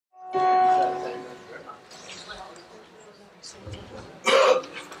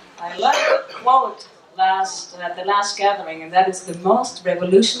wrote at the last gathering, and that is the most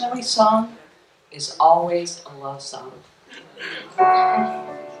revolutionary song is always a love song.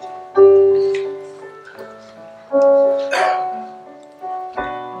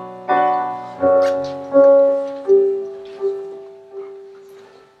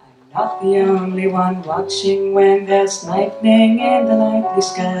 Not the only one watching when there's lightning in the nightly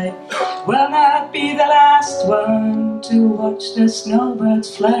sky. Will not be the last one to watch the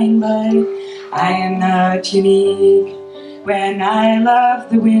snowbirds flying by. I am not unique when I love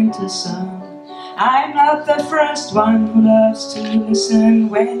the winter song. I'm not the first one who loves to listen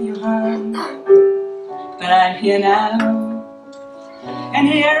when you hum. But I'm here now, and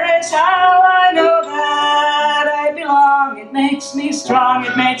here is how I know that I belong. It makes me strong,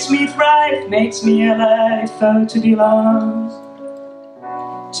 it makes me thrive, makes me alive. Oh, to belong,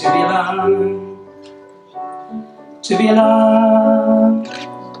 to belong, to belong,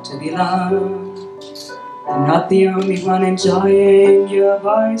 to belong. I'm not the only one enjoying your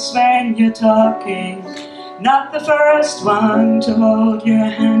voice when you're talking. Not the first one to hold your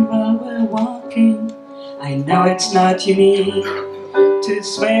hand while we're walking. I know it's not unique to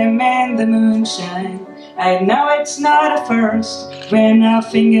swim in the moonshine. I know it's not a first when our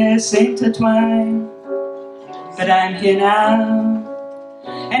fingers intertwine. But I'm here now,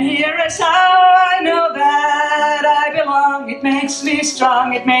 and here is how I know that I belong. It makes me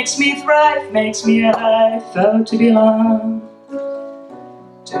strong, it makes me thrive, makes me alive. Oh, to belong,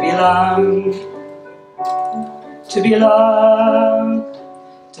 to belong, to belong,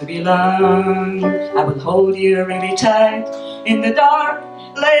 to belong. I will hold you really tight in the dark,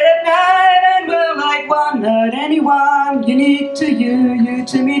 late at night, and we're like one, not anyone. Unique to you, you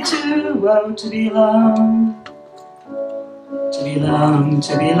to me too. Oh, to belong, to belong,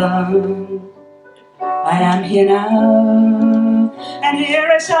 to belong. I am here now, and here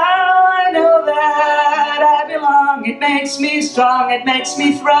is how I know that I belong. It makes me strong, it makes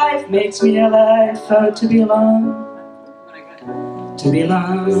me thrive, makes me alive. Oh, to belong, to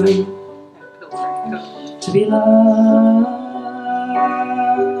belong, to belong.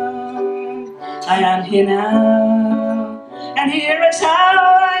 I am here now, and here is how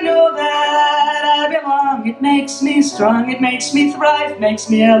I know that I belong. It makes me strong, it makes me thrive, makes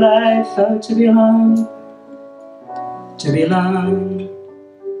me alive. Oh, to belong, to belong,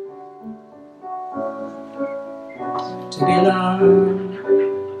 to belong.